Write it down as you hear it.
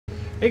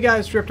Hey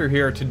guys, Drifter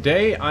here.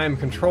 Today I'm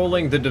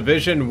controlling the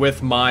Division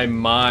with my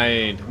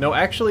mind. No,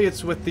 actually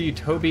it's with the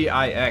Tobii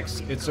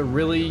EyeX. It's a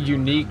really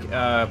unique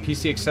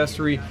PC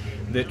accessory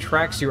that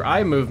tracks your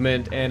eye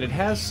movement, and it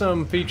has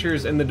some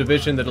features in the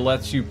Division that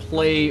lets you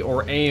play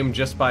or aim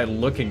just by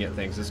looking at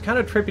things. It's kind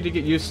of trippy to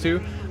get used to,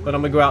 but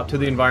I'm going to go out to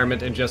the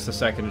environment in just a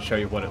second and show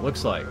you what it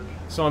looks like.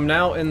 So I'm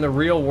now in the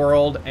real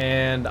world,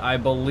 and I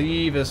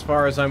believe, as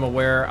far as I'm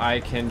aware, I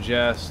can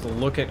just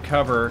look at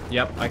cover.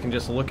 Yep, I can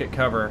just look at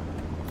cover,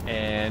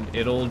 and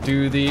it'll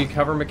do the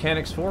cover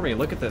mechanics for me.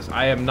 Look at this.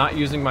 I am not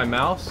using my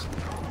mouse.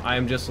 I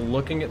am just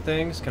looking at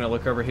things. Can I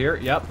look over here?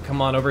 Yep,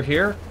 come on over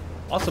here.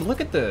 Awesome,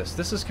 look at this.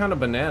 This is kind of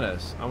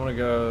bananas. I want to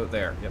go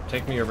there. Yep,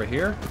 take me over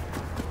here.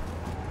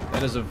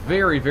 That is a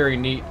very, very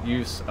neat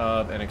use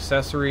of an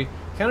accessory.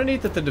 Kind of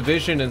neat that the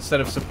Division, instead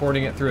of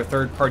supporting it through a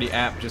third-party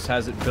app, just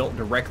has it built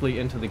directly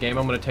into the game.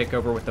 I'm going to take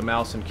over with the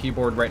mouse and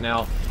keyboard right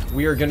now.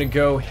 We are going to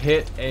go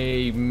hit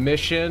a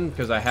mission,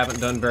 because I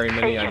haven't done very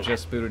many. I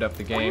just booted up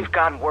the game. We've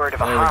gotten word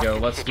of a there we go.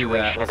 hostage Let's do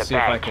that. situation Let's at see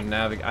the if I bank. can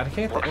navigate. I don't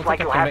think Looks I like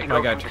can you'll have make to my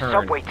go guy through the turn.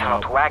 subway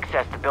tunnel No. to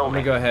access the Let building.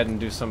 me go ahead and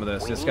do some of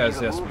this. This guy's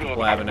just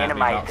blabbing at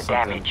me about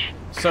something. Damage.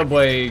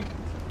 Subway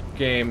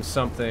game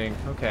something.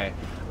 Okay.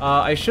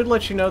 I should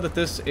let you know that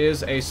this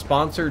is a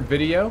sponsored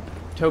video.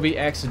 Tobii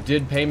EyeX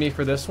did pay me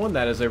for this one.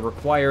 That is a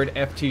required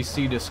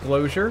FTC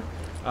disclosure.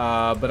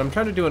 But I'm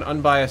trying to do an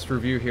unbiased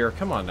review here.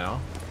 Come on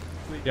now.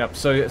 Yep,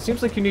 so it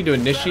seems like you need to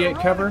initiate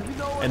cover,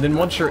 and then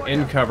once you're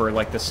in cover,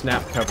 like the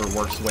snap cover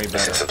works way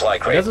better.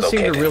 It doesn't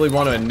seem to really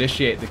want to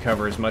initiate the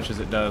cover as much as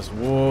it does.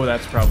 Whoa,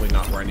 that's probably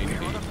not where I need to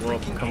be. Whoa,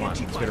 come on,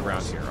 let's get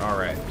around here.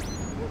 Alright.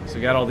 So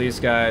we got all these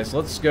guys.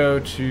 Let's go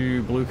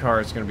to blue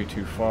car. It's going to be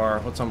too far.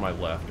 What's on my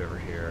left over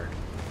here?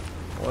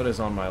 What is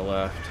on my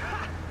left?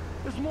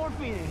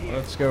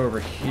 Let's go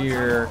over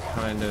here,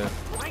 kind of.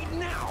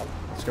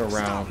 Let's go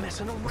around. Let's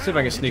see if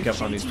I can sneak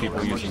up on these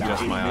people using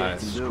just my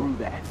eyes.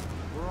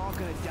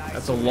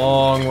 That's a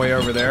long way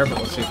over there, but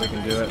let's see if we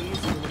can do it.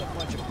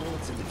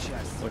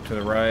 Look to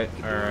the right.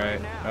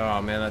 Alright.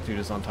 Oh man, that dude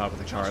is on top of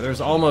the car.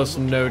 There's almost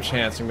no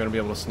chance I'm going to be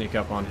able to sneak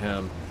up on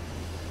him.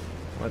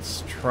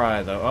 Let's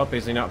try, though. Oh,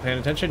 is he not paying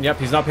attention? Yep,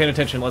 he's not paying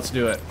attention. Let's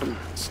do it.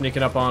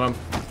 Sneaking up on him.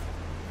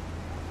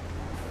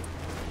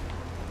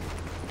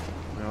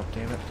 Oh,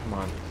 damn it. Come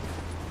on.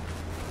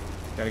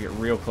 Gotta get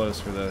real close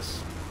for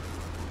this.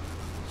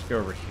 Let's go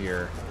over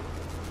here.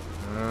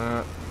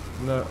 No,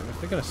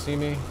 if they're gonna see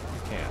me,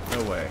 I can't.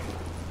 No way.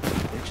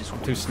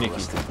 I'm too sneaky.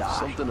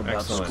 Something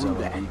about screw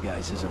that you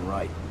guys isn't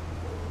right.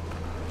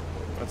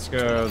 Let's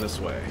go this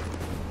way.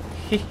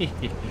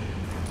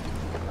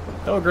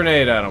 Throw a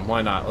grenade at him.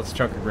 Why not? Let's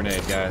chuck a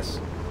grenade, guys.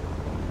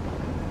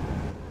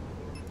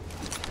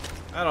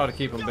 That ought to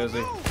keep him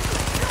busy.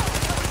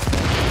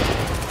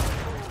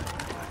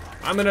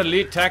 I'm an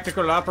elite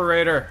tactical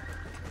operator.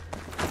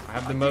 I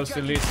have the most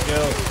elite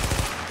skills.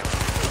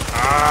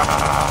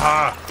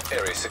 Ah!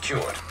 Area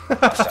secured.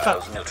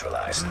 Hostiles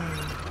neutralized.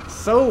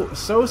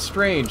 So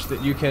strange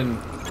that you can.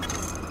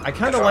 I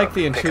kind of like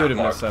the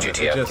intuitiveness of it.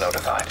 It just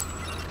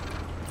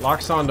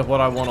locks onto what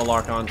I want to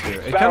lock onto.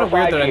 It's kind of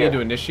weird that I need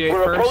to initiate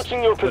first,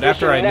 but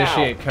after I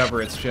initiate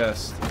cover, it's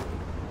just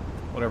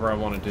whatever I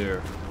want to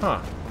do. Huh.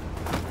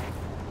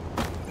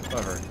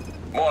 Clever.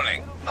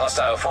 Warning.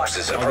 Hostile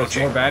forces Oh, there's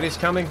approaching. more baddies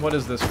coming? What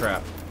is this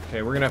crap?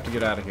 Okay, we're gonna have to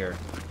get out of here.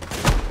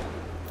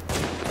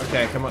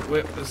 Okay, come on.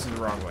 Wait, this is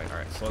the wrong way.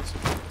 Alright, so let's...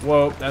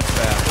 Whoa, that's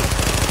bad.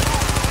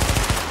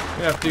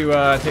 We have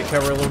to take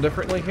cover a little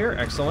differently here.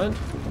 Excellent.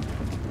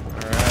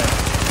 Alright.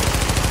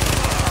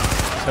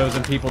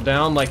 Hosing people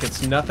down like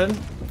it's nothing.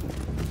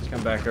 Let's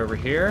come back over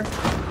here.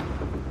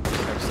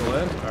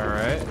 Excellent.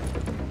 Alright.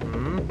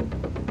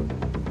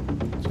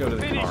 Let's go to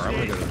the car. I'm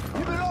gonna go to the car.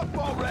 Give it up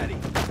already.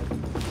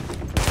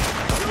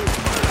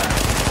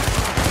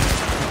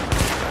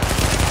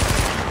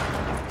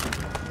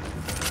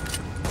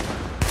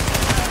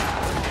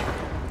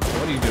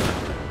 What are you doing?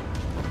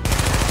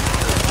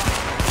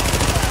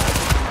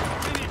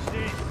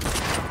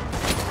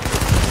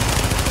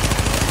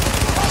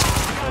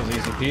 That was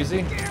easy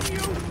peasy.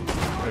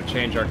 Gotta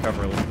change our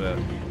cover a little bit.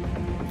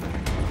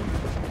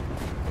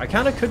 I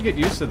kind of could get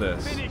used to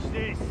this.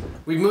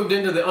 We've moved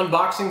into the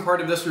unboxing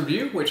part of this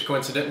review, which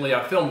coincidentally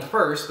I filmed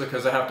first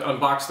because I have to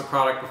unbox the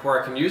product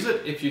before I can use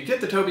it. If you get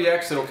the Tobii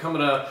EyeX, it'll come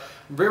in a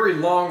very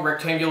long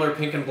rectangular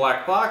pink and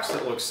black box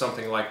that looks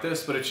something like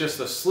this, but it's just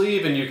a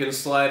sleeve and you can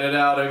slide it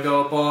out and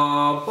go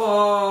bum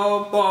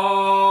bum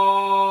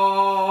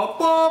bum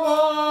bum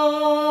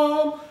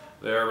bum.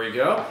 There we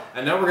go.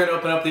 And now we're going to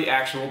open up the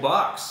actual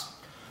box.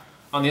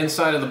 On the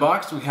inside of the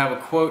box, we have a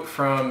quote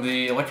from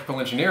the Electrical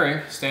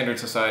Engineering Standard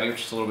Society,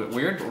 which is a little bit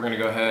weird, but we're going to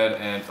go ahead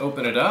and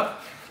open it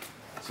up.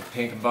 It's a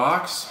pink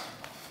box.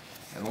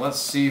 And let's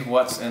see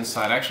what's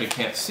inside. I actually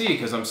can't see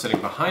because I'm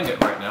sitting behind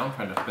it right now. I'm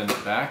trying to bend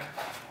it back.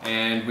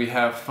 And we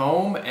have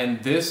foam,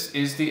 and this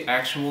is the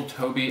actual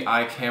Tobii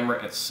Eye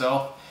camera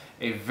itself.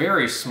 A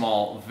very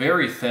small,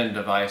 very thin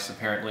device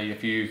apparently.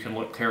 If you can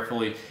look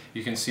carefully,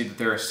 you can see that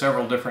there are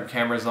several different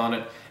cameras on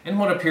it and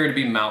what appear to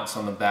be mounts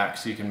on the back,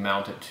 so you can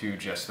mount it to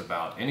just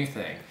about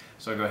anything.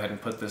 So I'll go ahead and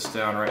put this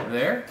down right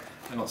there.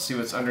 And let's see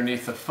what's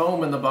underneath the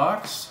foam in the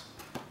box.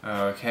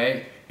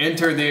 Okay,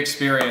 enter the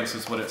experience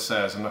is what it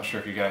says. I'm not sure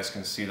if you guys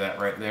can see that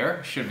right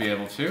there. Should be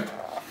able to.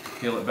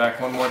 Peel it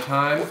back one more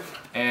time.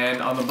 And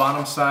on the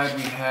bottom side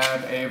we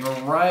have a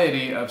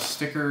variety of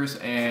stickers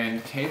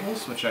and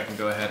cables, which I can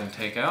go ahead and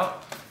take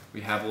out.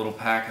 We have a little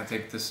pack, I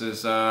think this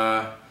is,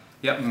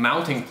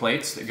 mounting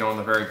plates that go on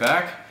the very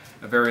back,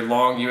 a very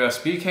long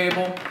USB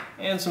cable,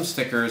 and some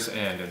stickers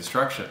and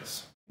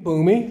instructions.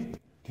 Boomy,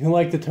 do you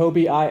like the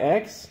Tobii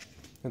EyeX?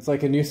 It's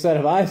like a new set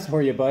of eyes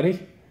for you,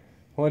 buddy.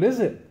 What is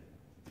it?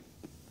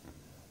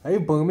 Hey,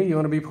 Boomy, you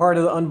want to be part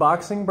of the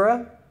unboxing,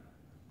 bruh?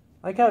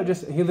 Like how he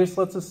just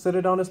lets us sit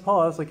it on his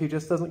paws, like he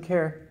just doesn't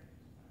care.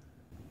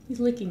 He's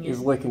licking it. He's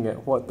licking it.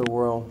 What the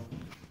world?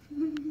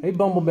 Hey,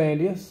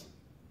 Bumblebandius.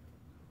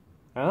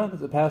 Huh?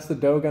 Does it pass the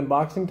Doge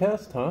unboxing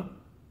test, huh?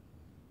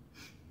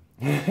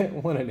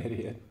 What an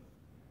idiot.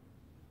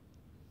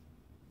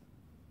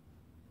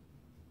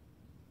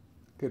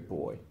 Good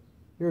boy.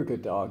 You're a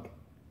good dog.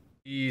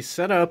 The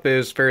setup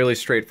is fairly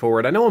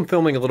straightforward. I know I'm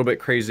filming a little bit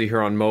crazy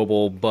here on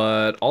mobile,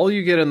 but all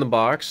you get in the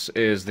box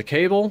is the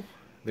cable,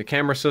 the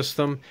camera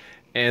system,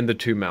 and the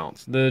two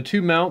mounts. The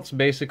two mounts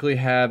basically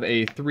have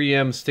a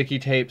 3M sticky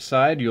tape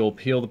side. You'll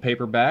peel the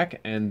paper back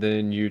and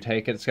then you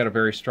take it. It's got a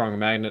very strong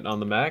magnet on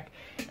the back,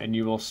 and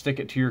you will stick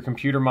it to your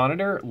computer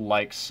monitor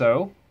like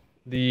so.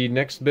 The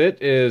next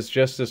bit is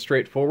just as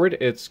straightforward.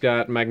 It's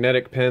got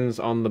magnetic pins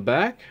on the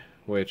back,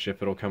 which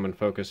if it'll come in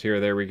focus here,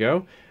 there we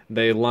go.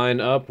 They line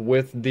up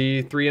with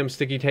the 3M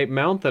sticky tape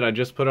mount that I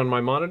just put on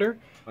my monitor.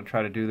 I'll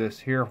try to do this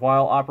here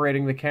while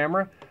operating the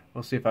camera.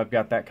 We'll see if I've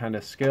got that kind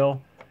of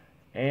skill.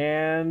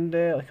 And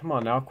come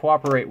on now,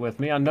 cooperate with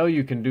me. I know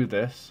you can do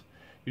this.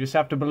 You just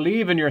have to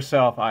believe in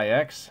yourself,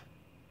 EyeX.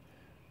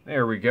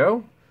 There we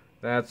go.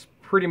 That's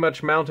pretty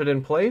much mounted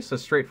in place,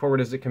 as straightforward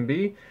as it can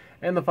be.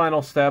 And the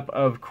final step,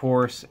 of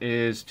course,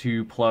 is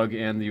to plug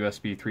in the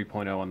USB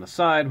 3.0 on the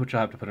side, which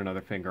I'll have to put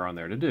another finger on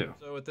there to do.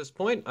 So at this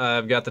point,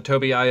 I've got the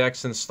Tobii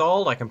EyeX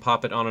installed. I can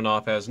pop it on and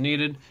off as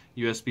needed.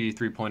 USB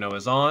 3.0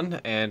 is on,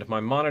 and my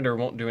monitor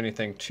won't do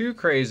anything too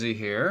crazy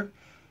here.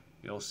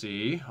 You'll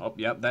see, oh,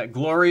 yep, that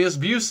glorious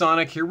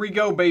ViewSonic. Here we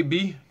go,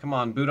 baby. Come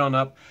on, boot on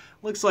up.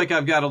 Looks like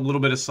I've got a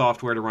little bit of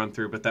software to run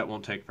through, but that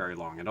won't take very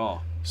long at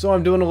all. So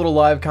I'm doing a little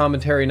live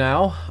commentary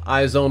now.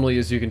 Eyes only,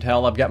 as you can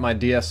tell. I've got my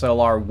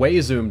DSLR way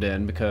zoomed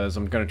in because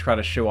I'm going to try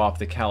to show off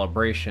the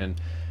calibration.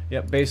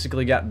 Yep,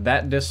 basically got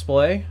that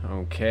display.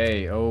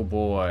 Okay, oh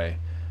boy.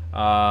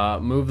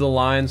 Move the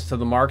lines to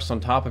the marks on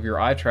top of your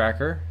eye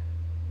tracker.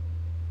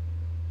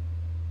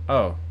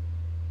 Oh.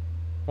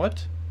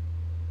 What?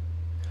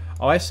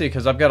 Oh, I see,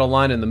 because I've got a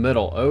line in the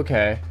middle.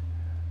 Okay.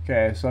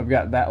 Okay, so I've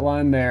got that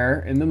line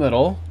there in the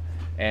middle.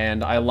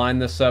 And I line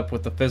this up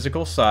with the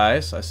physical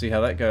size. I see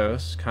how that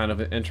goes. Kind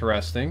of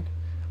interesting.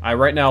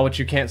 Right now, what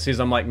you can't see is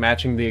I'm like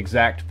matching the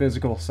exact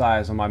physical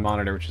size on my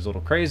monitor, which is a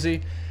little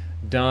crazy.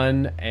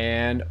 Done.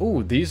 And,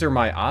 ooh, these are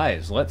my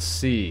eyes. Let's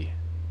see.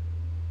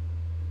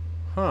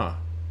 Huh.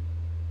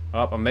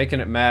 Oh, I'm making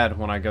it mad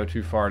when I go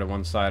too far to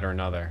one side or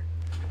another.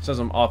 It says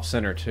I'm off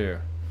center too.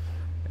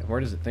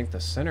 Where does it think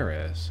the center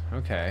is?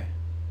 Okay.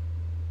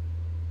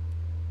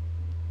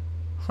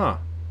 Huh.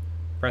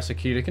 Press a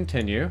key to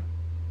continue.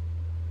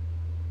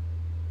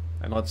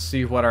 And let's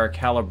see what our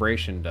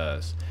calibration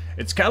does.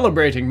 It's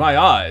calibrating my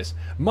eyes!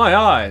 My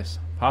eyes!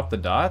 Pop the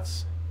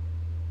dots?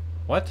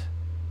 What?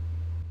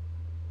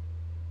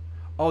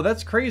 Oh,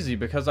 that's crazy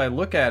because I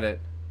look at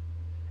it.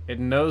 It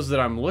knows that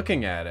I'm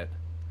looking at it.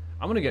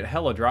 I'm gonna get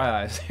hella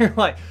dry eyes. You're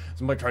like,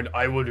 somebody tried to,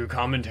 I will do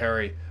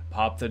commentary.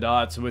 Pop the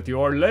dots with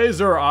your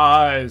laser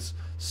eyes.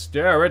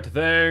 Stare at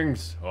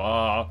things.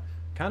 Oh,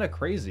 kind of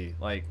crazy.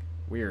 Like,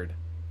 weird.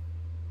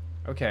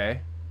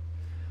 Okay.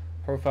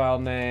 Profile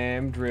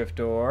name,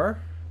 Driftor.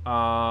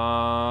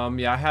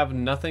 Yeah, I have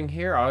nothing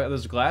here. Oh,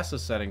 there's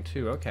glasses setting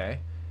too. Okay.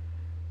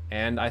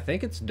 And I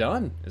think it's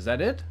done. Is that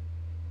it?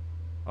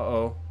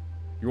 Uh-oh.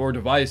 Your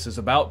device is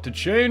about to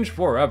change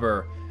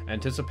forever.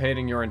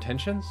 Anticipating your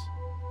intentions?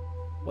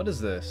 What is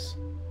this?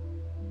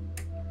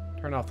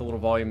 Turn off the little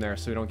volume there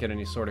so we don't get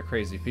any sort of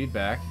crazy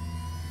feedback.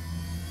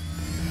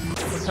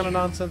 What kind of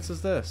nonsense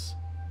is this?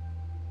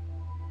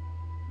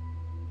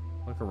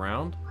 Look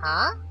around.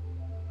 Huh?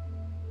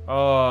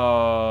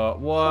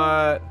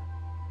 What?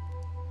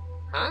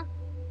 Huh?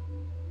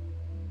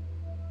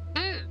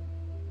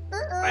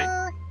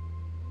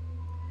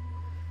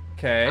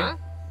 Okay. Huh?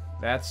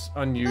 That's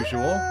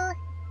unusual.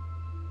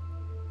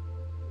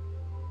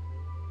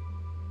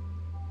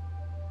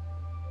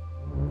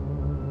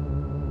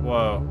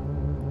 Whoa.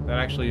 That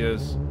actually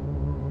is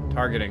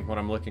targeting what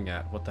I'm looking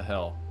at. What the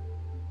hell?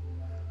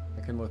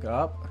 I can look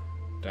up,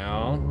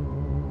 down.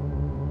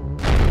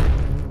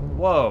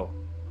 Whoa.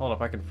 Hold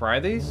up, I can fry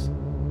these?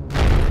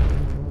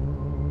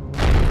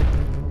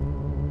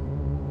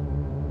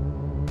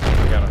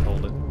 I gotta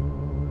hold it.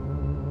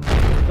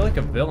 I feel like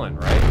a villain,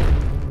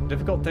 right?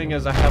 Difficult thing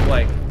is I have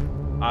like...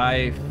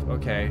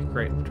 Okay,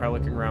 great. Try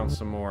looking around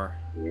some more.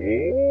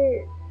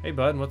 Hey,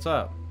 bud, what's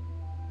up?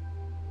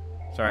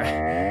 Sorry.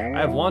 I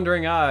have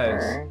wandering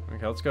eyes.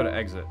 Okay, let's go to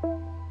exit.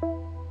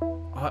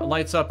 Oh, it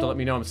lights up to let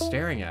me know I'm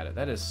staring at it.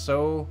 That is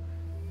so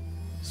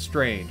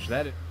strange.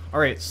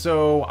 Alright,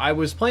 so I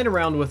was playing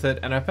around with it,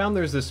 and I found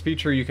there's this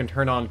feature you can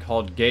turn on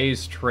called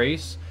Gaze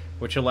Trace,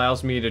 which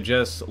allows me to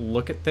just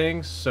look at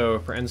things. So,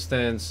 for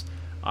instance,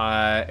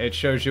 it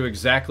shows you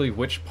exactly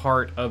which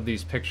part of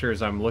these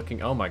pictures I'm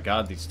looking... Oh my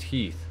god, these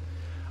teeth.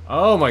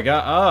 Oh my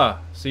god,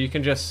 so you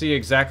can just see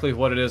exactly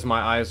what it is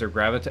my eyes are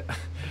gravitating.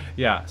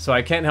 Yeah, so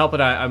I can't help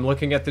it. I'm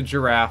looking at the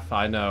giraffe,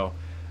 I know,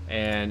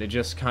 and it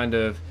just kind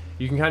of...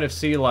 You can kind of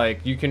see,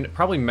 like, you can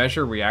probably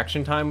measure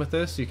reaction time with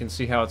this. You can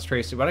see how it's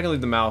tracing, but I can leave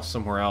the mouse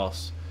somewhere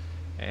else.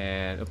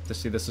 And to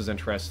see, this is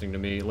interesting to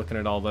me, looking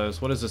at all those.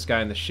 What is this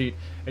guy in the sheet?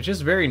 It's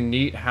just very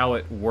neat how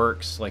it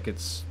works. Like,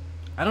 it's...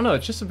 I don't know,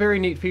 it's just a very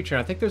neat feature,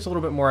 and I think there's a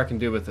little bit more I can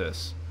do with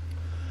this.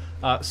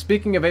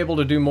 Speaking of able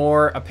to do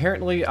more,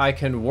 apparently I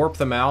can warp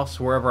the mouse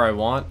wherever I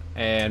want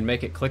and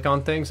make it click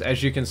on things.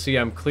 As you can see,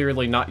 I'm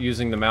clearly not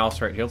using the mouse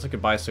right here. Let's look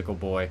at Bicycle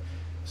Boy.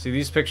 See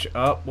these pictures?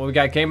 Oh, well, we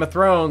got Game of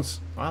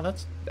Thrones. Wow, the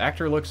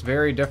actor looks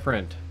very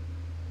different.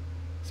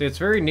 See, it's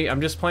very neat.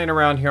 I'm just playing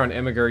around here on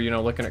Imgur, you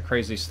know, looking at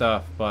crazy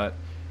stuff, but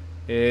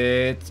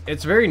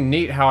it's very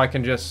neat how I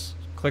can just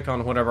click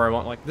on whatever I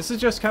want. Like, this is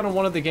just kind of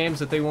one of the games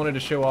that they wanted to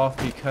show off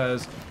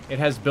because it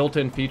has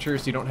built-in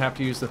features. You don't have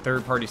to use the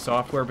third-party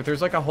software, but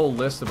there's like a whole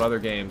list of other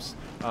games.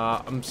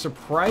 I'm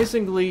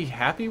surprisingly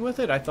happy with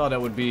it. I thought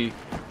it would be...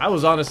 I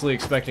was honestly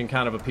expecting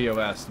kind of a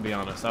POS, to be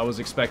honest. I was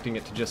expecting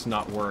it to just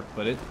not work,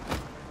 but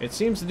it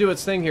seems to do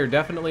its thing here,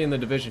 definitely in the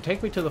division.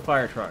 Take me to the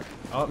fire truck.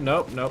 Oh,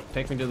 nope,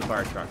 take me to the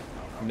fire truck.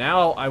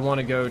 Now I want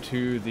to go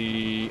to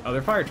the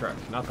other fire truck,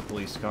 not the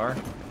police car.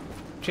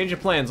 Change of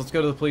plans, let's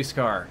go to the police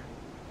car.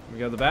 We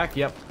go to the back,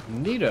 yep.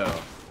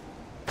 Neato.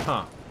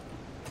 Huh.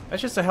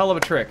 That's just a hell of a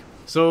trick.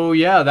 So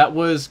yeah, that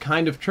was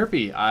kind of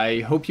trippy.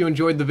 I hope you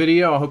enjoyed the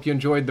video. I hope you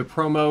enjoyed the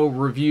promo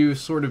review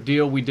sort of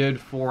deal we did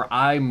for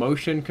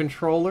iMotion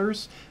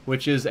controllers,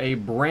 which is a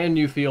brand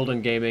new field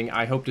in gaming.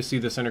 I hope to see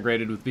this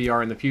integrated with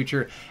VR in the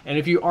future. And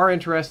if you are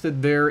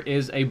interested, there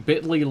is a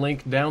bit.ly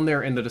link down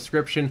there in the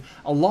description,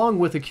 along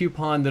with a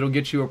coupon that'll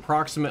get you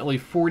approximately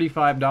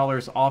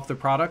 $45 off the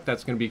product.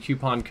 That's going to be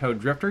coupon code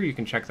Drifter. You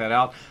can check that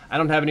out. I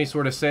don't have any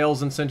sort of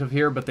sales incentive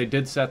here, but they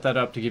did set that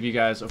up to give you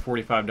guys a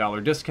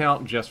 $45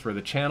 discount just for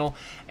the channel.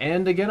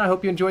 And again, I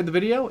hope you enjoyed the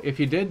video. If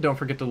you did, don't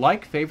forget to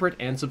like, favorite,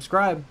 and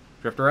subscribe.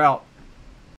 Drifter out.